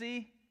can't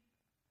see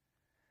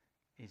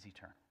is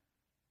eternal.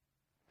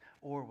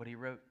 Or what he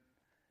wrote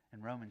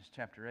in Romans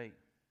chapter 8,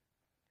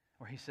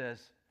 where he says,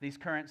 these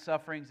current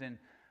sufferings, and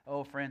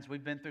oh friends,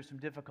 we've been through some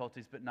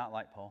difficulties, but not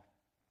like Paul.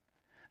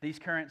 These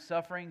current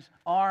sufferings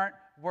aren't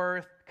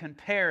worth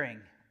comparing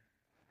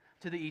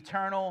to the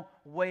eternal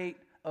weight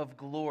of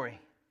glory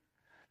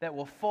that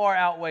will far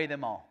outweigh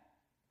them all.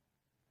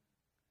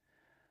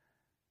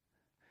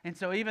 And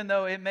so even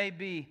though it may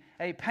be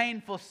a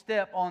painful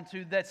step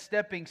onto that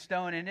stepping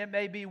stone, and it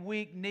may be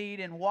weak-kneed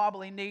and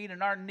wobbly-kneed,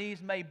 and our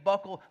knees may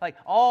buckle, like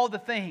all the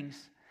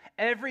things,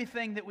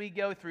 everything that we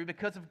go through,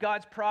 because of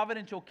God's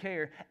providential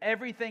care,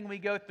 everything we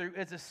go through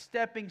is a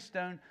stepping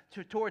stone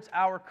towards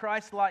our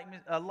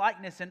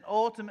Christ-likeness and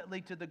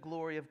ultimately to the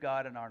glory of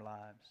God in our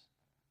lives.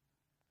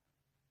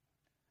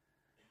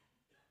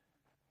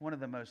 One of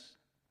the most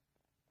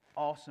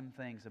awesome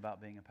things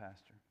about being a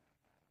pastor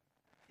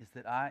is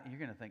that you're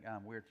going to think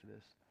I'm weird for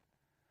this,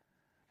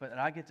 but that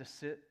I get to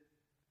sit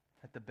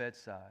at the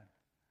bedside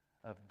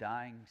of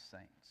dying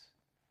saints.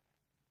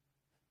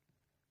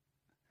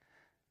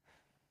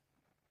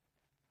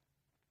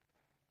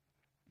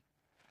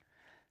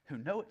 Who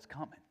know it's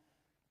coming.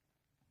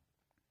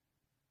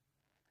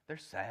 They're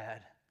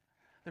sad.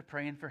 They're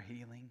praying for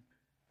healing.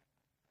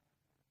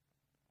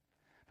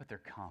 But they're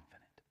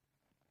confident.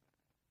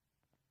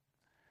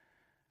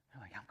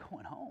 They're like, I'm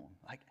going home.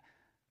 Like,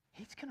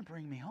 He's going to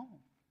bring me home.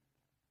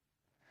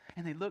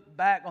 And they look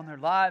back on their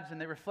lives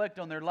and they reflect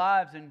on their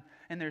lives, and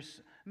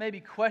there's maybe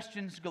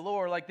questions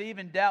galore, like they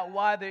even doubt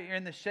why they're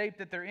in the shape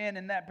that they're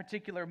in that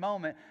particular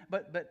moment.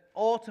 But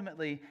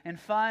ultimately and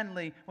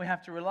finally, we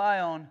have to rely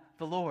on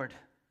the Lord.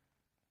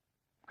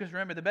 Because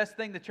remember, the best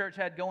thing the church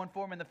had going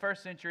for them in the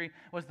first century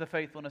was the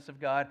faithfulness of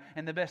God.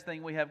 And the best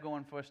thing we have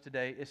going for us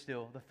today is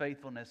still the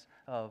faithfulness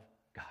of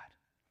God.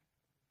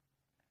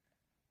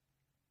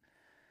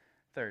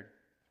 Third,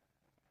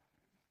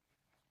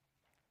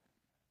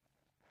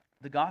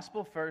 the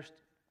gospel first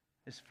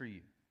is for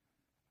you.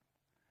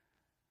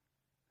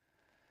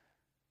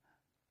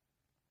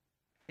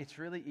 It's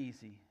really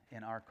easy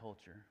in our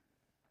culture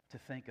to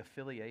think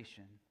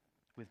affiliation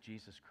with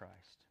Jesus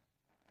Christ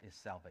is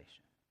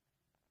salvation.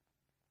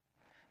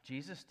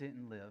 Jesus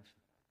didn't live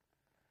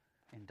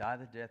and die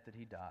the death that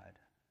He died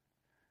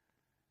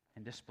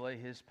and display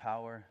His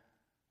power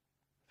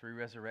through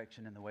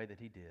resurrection in the way that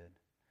He did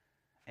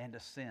and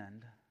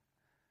ascend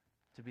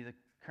to be the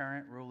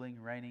current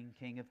ruling, reigning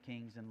King of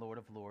Kings and Lord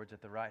of Lords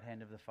at the right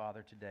hand of the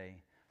Father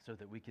today so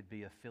that we could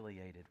be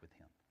affiliated with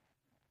Him.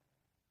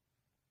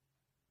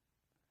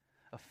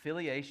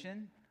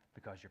 Affiliation,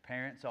 because your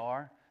parents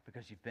are,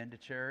 because you've been to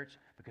church,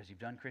 because you've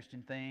done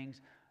Christian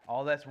things,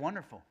 all that's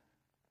wonderful.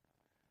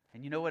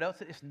 And you know what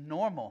else? It's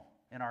normal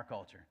in our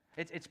culture.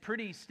 It's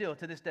pretty still,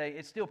 to this day,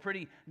 it's still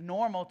pretty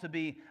normal to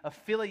be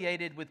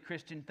affiliated with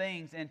Christian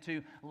things and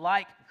to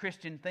like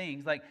Christian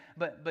things.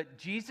 But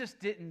Jesus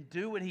didn't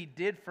do what He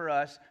did for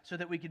us so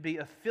that we could be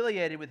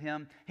affiliated with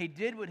Him. He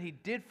did what He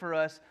did for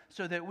us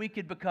so that we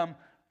could become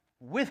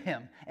with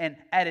Him and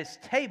at His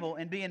table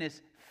and be in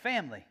His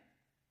family.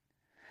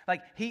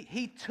 Like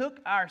He took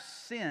our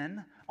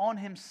sin on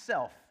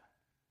Himself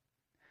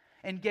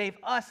and gave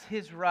us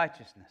His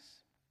righteousness.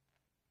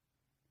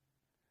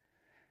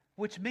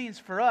 Which means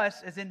for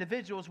us as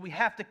individuals, we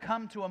have to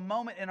come to a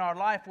moment in our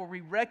life where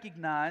we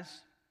recognize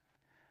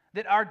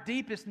that our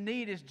deepest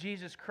need is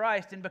Jesus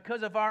Christ. And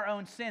because of our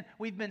own sin,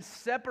 we've been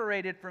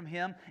separated from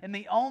Him. And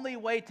the only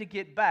way to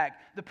get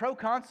back, the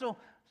proconsul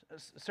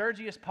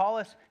Sergius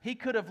Paulus, he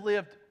could have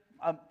lived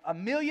 1.5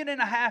 million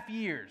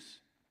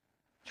years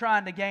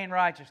trying to gain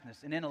righteousness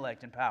and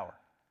intellect and power,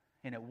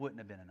 and it wouldn't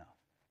have been enough.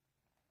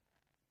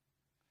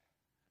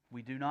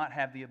 We do not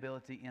have the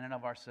ability in and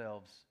of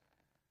ourselves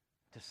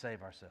to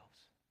save ourselves.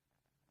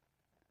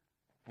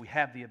 We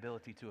have the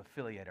ability to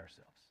affiliate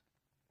ourselves,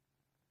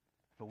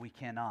 but we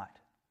cannot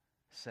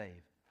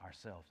save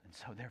ourselves. And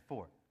so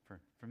therefore,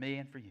 for me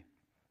and for you,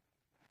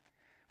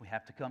 we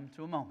have to come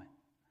to a moment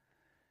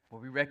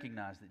where we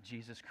recognize that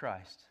Jesus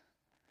Christ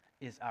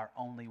is our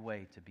only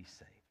way to be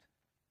saved.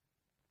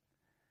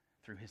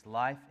 Through His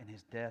life and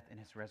His death and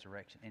His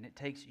resurrection. And it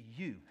takes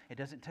you. It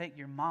doesn't take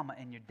your mama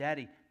and your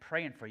daddy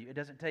praying for you. It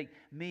doesn't take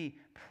me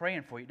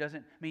praying for you. It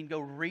doesn't mean go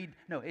read.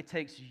 No, it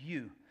takes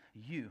you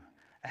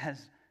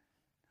as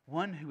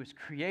one who is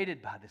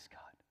created by this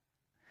God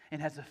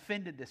and has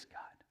offended this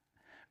God,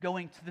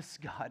 going to this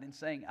God and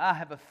saying, I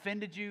have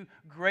offended you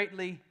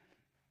greatly.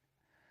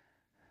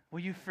 Will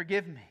you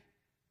forgive me?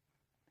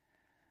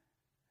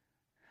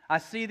 I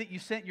see that you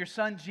sent your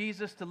Son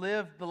Jesus to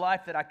live the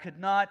life that I could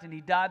not, and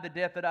He died the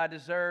death that I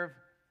deserve.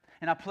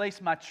 And I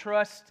place my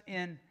trust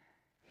in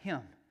Him,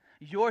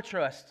 your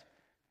trust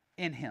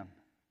in Him.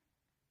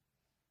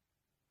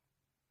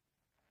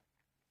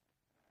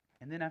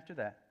 And then after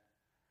that,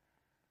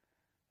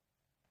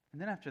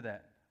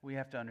 we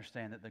have to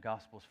understand that the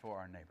gospel is for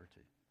our neighbor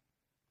too.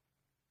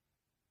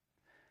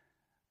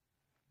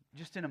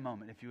 Just in a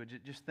moment, if you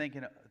would just think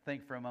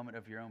for a moment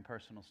of your own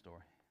personal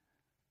story.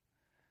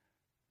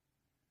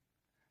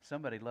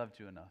 Somebody loved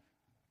you enough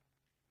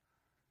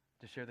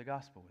to share the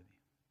gospel with you.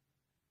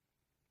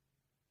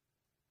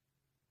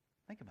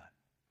 Think about it.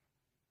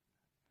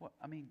 What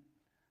I mean,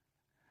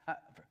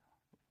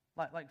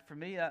 for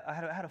me, I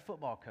had a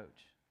football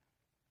coach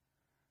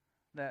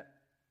that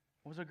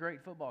was a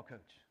great football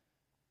coach,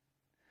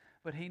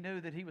 but he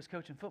knew that he was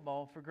coaching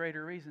football for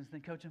greater reasons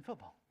than coaching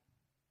football.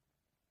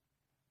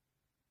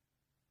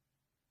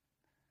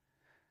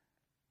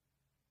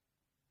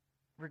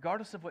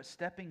 Regardless of what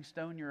stepping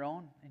stone you're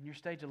on in your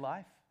stage of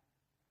life,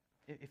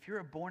 if you're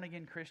a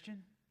born-again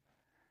Christian,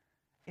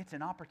 it's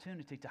an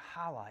opportunity to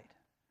highlight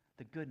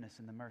the goodness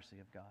and the mercy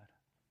of God.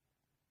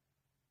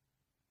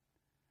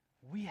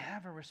 We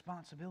have a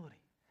responsibility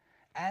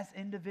as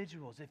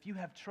individuals, if you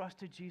have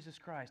trusted Jesus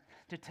Christ,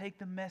 to take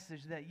the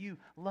message that you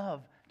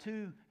love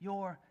to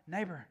your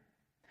neighbor.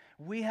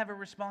 We have a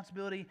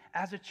responsibility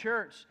as a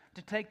church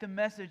to take the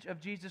message of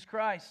Jesus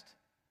Christ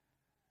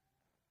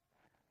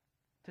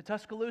to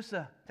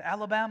Tuscaloosa, to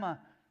Alabama,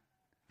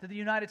 to the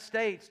United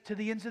States, to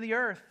the ends of the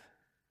earth.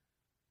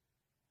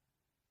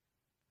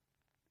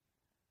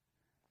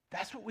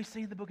 That's what we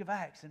see in the book of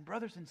Acts. And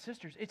brothers and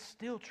sisters, it's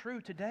still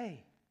true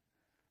today.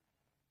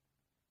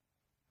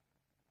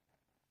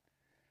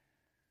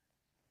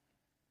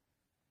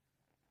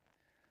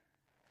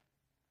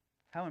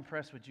 How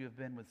impressed would you have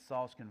been with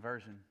Saul's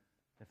conversion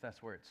if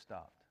that's where it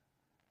stopped?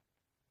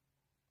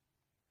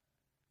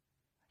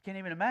 Can't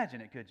even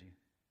imagine it, could you?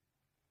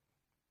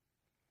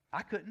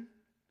 I couldn't.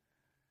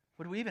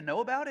 Would we even know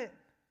about it?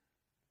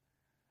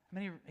 I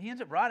mean, he ends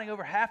up writing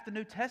over half the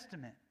New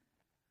Testament.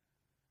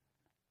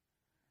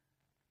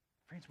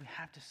 Friends, we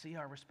have to see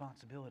our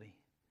responsibility.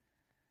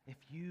 If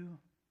you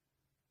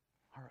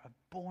are a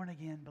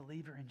born-again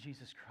believer in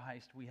Jesus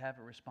Christ, we have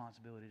a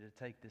responsibility to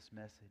take this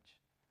message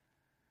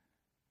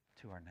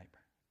to our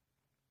neighbor.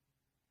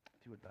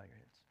 If you would bow your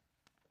heads.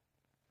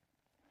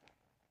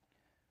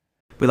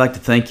 We'd like to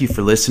thank you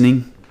for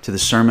listening to the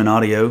sermon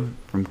audio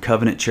from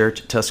Covenant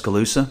Church at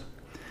Tuscaloosa.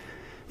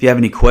 If you have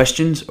any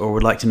questions or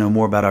would like to know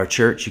more about our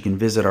church, you can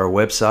visit our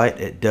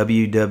website at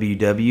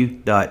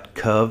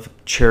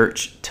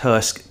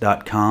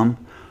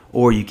www.covchurchtusk.com,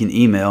 or you can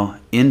email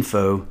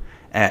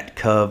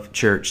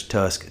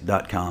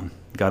info@covchurchtusk.com.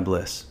 God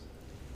bless.